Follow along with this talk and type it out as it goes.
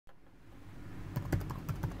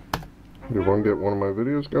If I can get one of my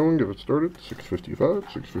videos going, get it started. 655,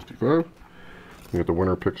 655. You get the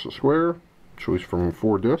winner picks a square. Choice from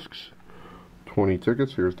 4 discs. 20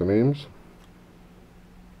 tickets. Here's the names.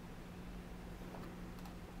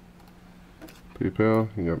 PayPal.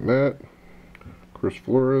 You got Matt, Chris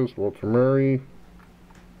Flores, Walter Murray,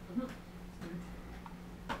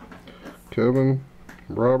 Kevin,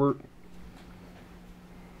 Robert,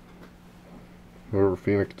 whoever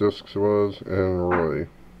Phoenix Discs was, and Roy.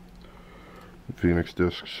 Phoenix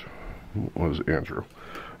Discs was Andrew.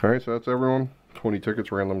 Alright, so that's everyone. 20 tickets,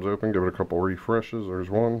 randoms open. Give it a couple refreshes. There's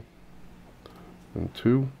 1 and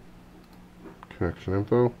 2. Connection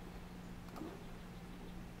info.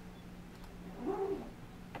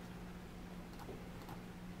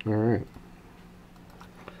 Alright.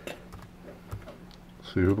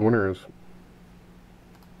 See who the winner is.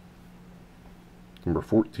 Number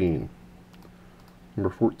 14. Number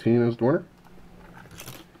 14 is the winner.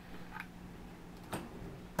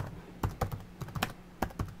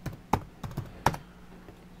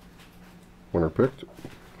 Winner picked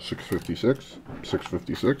 656.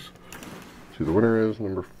 656. See, the winner is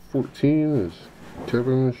number 14 is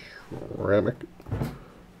Kevin Schrammick.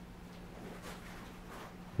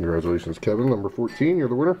 Congratulations, Kevin. Number 14, you're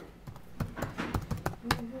the winner.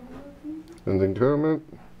 Ending comment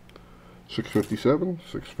 657.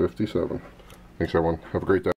 657. Thanks, everyone. Have a great day.